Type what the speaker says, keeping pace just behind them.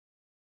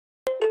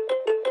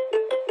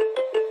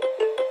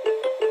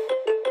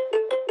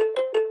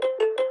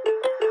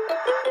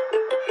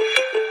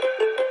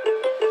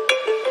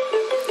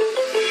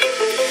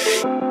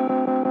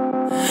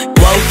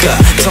Woke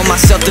up, told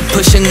myself to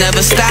push and never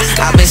stop.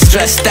 I've been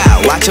stressed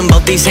out, watching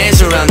both these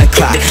hands around the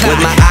clock.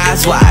 With my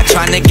eyes wide,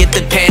 trying to get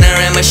the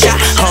panorama shot.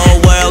 Whole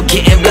world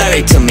getting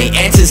blurry to me,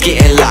 answers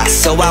getting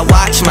lost. So I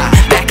watch my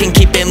back and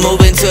keep it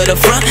moving to the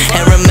front.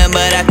 And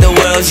remember that the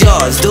world's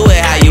yours, do it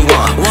how you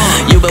want.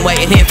 You've been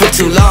waiting here for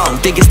too long,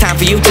 think it's time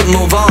for you to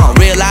move on.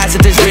 Realize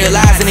that there's real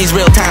lies in these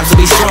real times, so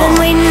be strong. I've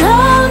been waiting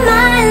all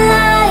my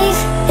life,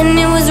 and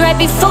it was right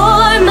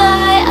before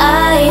my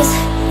eyes.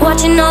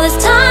 Watching all this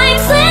time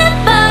slip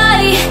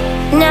by,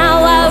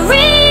 now I realize.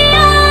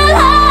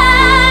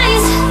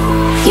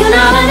 You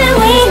know I've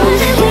been waiting,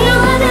 you know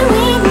I've been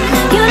waiting,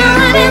 you know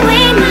I've been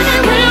waiting,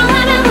 you know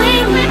I've been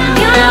waiting,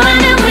 you know I've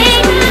been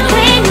waiting,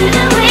 waiting.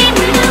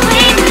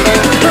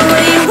 But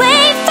will you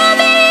wait for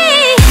me?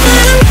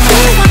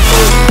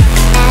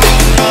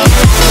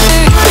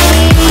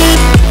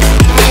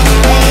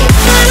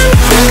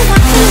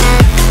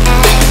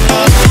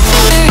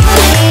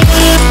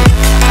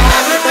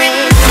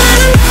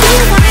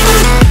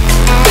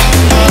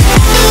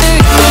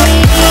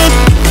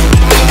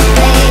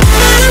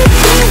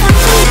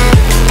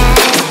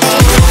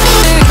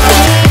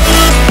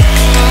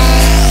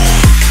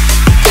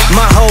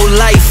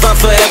 I'm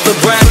forever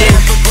grinding,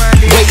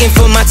 waiting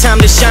for my time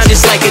to shine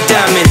just like a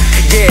diamond.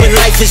 When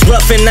life is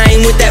rough and I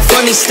ain't with that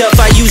funny stuff,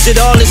 I use it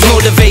all as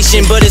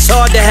motivation, but it's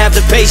hard to have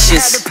the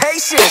patience.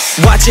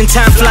 Watching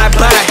time fly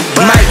by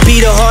might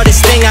be the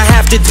hardest thing I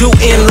have to do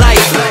in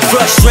life.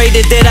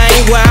 Frustrated that I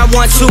ain't where I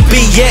want to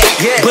be yet,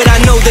 but I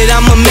know that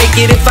I'ma make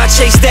it if I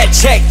chase that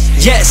check,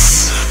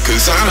 yes.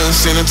 Cause I done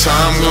seen the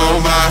time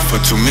go by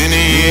for too many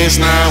years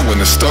now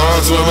when the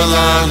stars were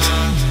aligned.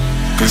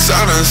 Cause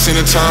I done seen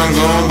the time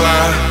go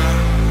by.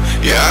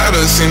 Yeah, I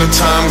done seen the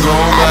time go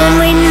by. I've been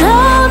waiting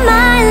all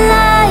my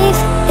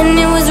life, and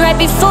it was right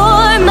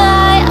before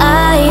my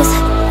eyes.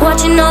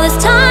 Watching all this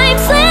time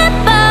slip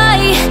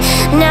by,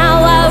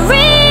 now I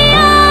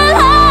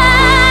realize.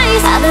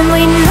 I've been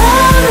waiting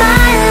all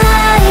my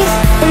life,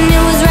 and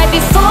it was right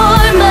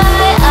before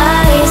my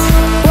eyes.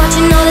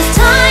 Watching all this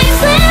time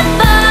slip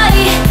by,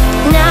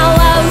 now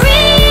I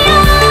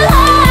realize.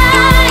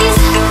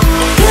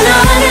 You know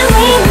I've been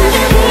waiting,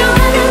 you know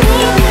I've been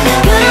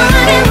waiting, you know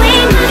I've been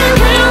waiting.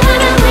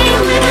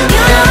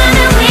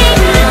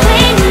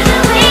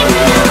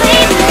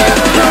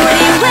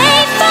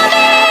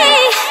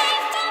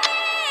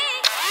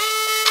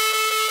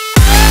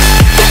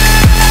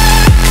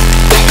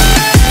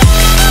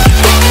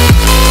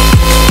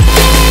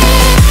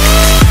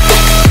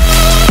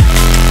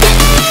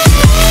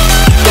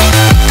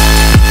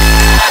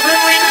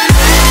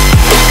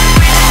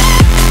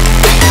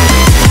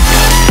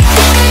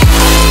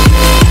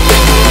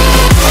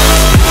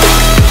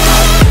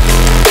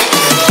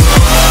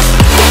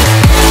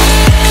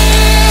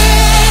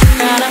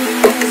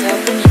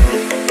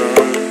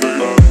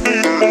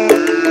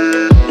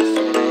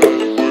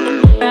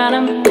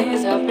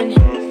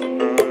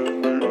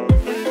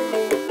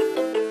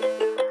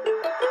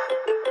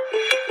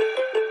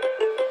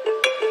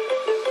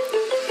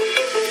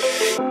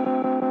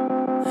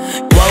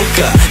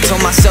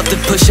 Told myself to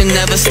push and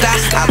never stop.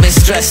 I've been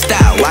stressed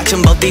out,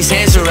 watching both these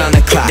hands around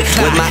the clock.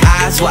 With my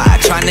eyes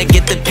wide, trying to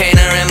get the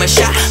panorama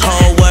shot.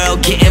 Whole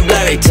world getting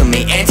blurry to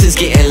me, answers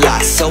getting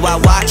lost. So I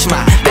watch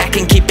my back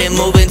and keep it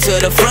moving to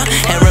the front.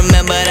 And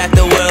remember that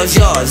the world's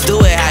yours,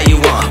 do it how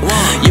you want.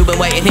 You've been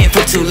waiting here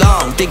for too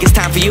long, think it's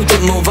time for you to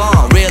move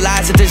on.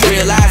 Realize that there's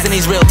real lies in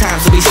these real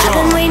times, so be strong.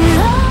 I've been waiting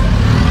all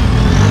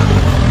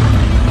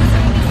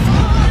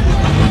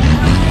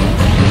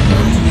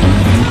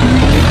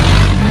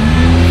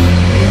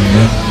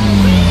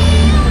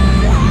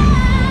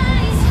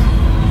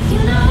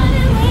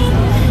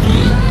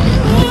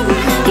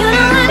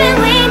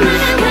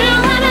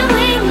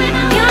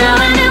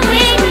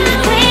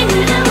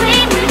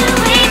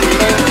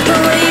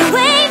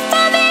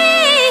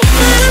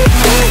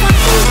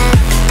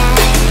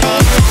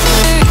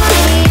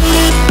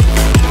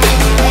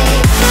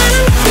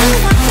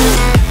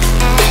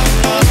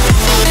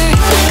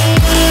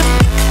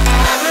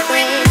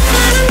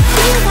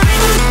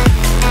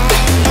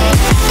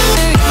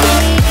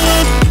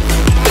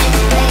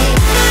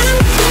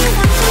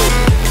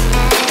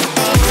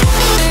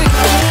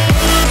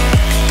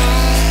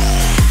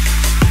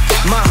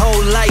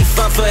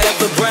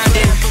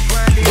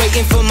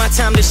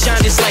time to shine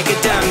just like a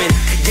diamond.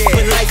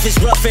 When life is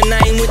rough and I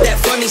ain't with that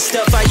funny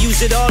stuff, I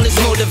use it all as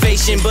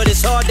motivation, but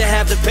it's hard to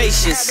have the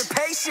patience.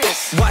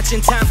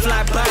 Watching time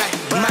fly by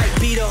might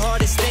be the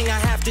hardest thing I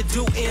have to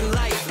do in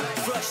life.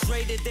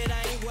 Frustrated that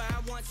I ain't